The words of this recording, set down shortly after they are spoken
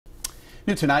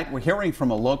New tonight, we're hearing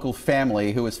from a local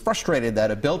family who is frustrated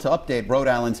that a bill to update Rhode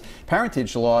Island's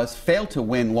parentage laws failed to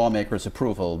win lawmakers'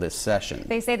 approval this session.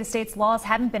 They say the state's laws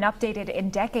haven't been updated in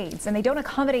decades, and they don't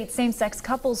accommodate same-sex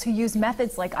couples who use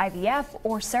methods like IVF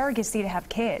or surrogacy to have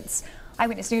kids.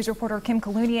 Eyewitness News reporter Kim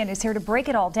Kalunian is here to break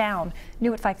it all down.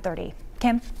 New at 5:30.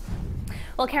 Kim?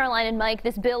 Well, Caroline and Mike,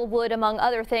 this bill would, among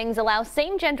other things, allow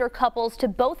same-gender couples to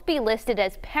both be listed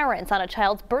as parents on a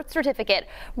child's birth certificate.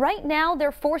 Right now,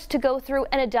 they're forced to go through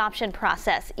an adoption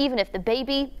process, even if the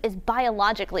baby is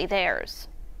biologically theirs.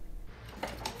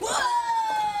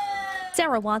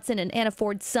 Sarah Watson and Anna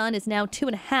Ford's son is now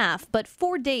 2.5, but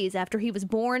 4 days after he was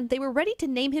born, they were ready to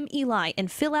name him Eli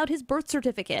and fill out his birth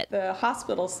certificate. The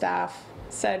hospital staff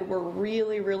said, "We're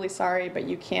really sorry, but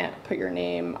you can't put your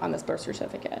name on this birth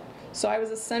certificate." So I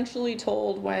was essentially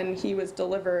told when he was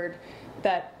delivered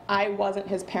that I wasn't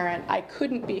his parent, I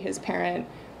couldn't be his parent,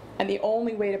 and the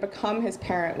only way to become his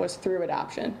parent was through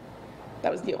adoption.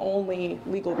 That was the only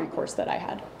legal recourse that I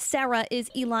had. Sarah is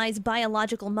Eli's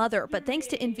biological mother, but thanks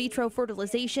to in vitro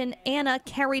fertilization, Anna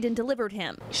carried and delivered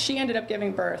him. She ended up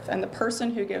giving birth, and the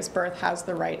person who gives birth has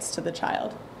the rights to the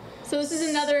child. So this is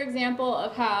another example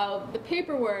of how the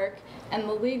paperwork and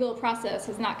the legal process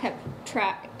has not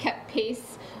kept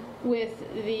pace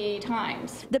with the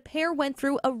times. The pair went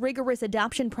through a rigorous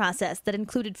adoption process that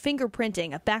included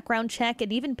fingerprinting, a background check,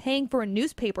 and even paying for a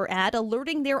newspaper ad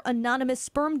alerting their anonymous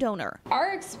sperm donor.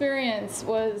 Our experience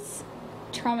was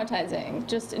traumatizing,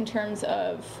 just in terms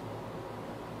of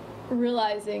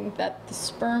realizing that the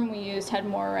sperm we used had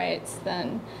more rights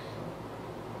than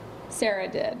Sarah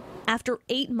did. After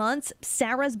 8 months,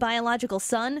 Sarah's biological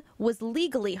son was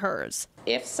legally hers.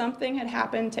 If something had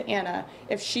happened to Anna,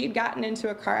 if she'd gotten into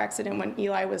a car accident when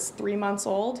Eli was 3 months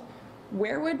old,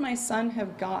 where would my son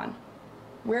have gone?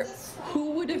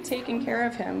 Who would have taken care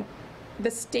of him?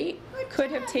 The state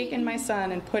could have taken my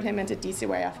son and put him into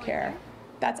DCYF care.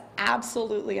 That's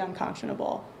absolutely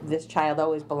unconscionable. This child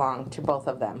always belonged to both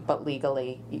of them, but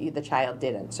legally the child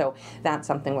didn't. So that's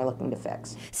something we're looking to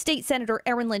fix. State Senator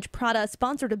Erin Lynch Prada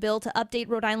sponsored a bill to update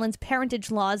Rhode Island's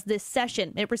parentage laws this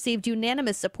session. It received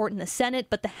unanimous support in the Senate,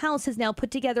 but the House has now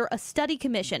put together a study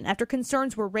commission after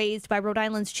concerns were raised by Rhode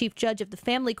Island's Chief Judge of the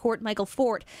Family Court, Michael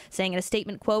Fort, saying in a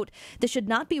statement, quote, "This should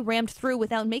not be rammed through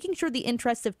without making sure the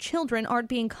interests of children aren't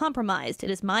being compromised. It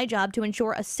is my job to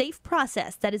ensure a safe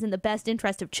process that is in the best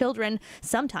interest of children.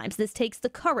 Sometimes this takes the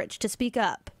courage to speak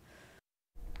up."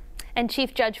 And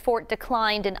Chief Judge Fort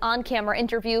declined an on-camera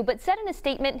interview, but said in a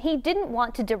statement he didn't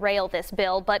want to derail this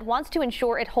bill, but wants to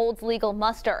ensure it holds legal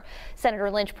muster. Senator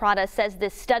Lynch Prada says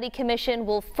this study commission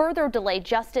will further delay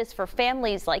justice for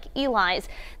families like Eli's.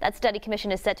 That study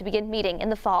commission is set to begin meeting in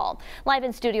the fall. Live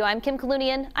in studio, I'm Kim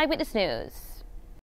Kalunian, Eyewitness News.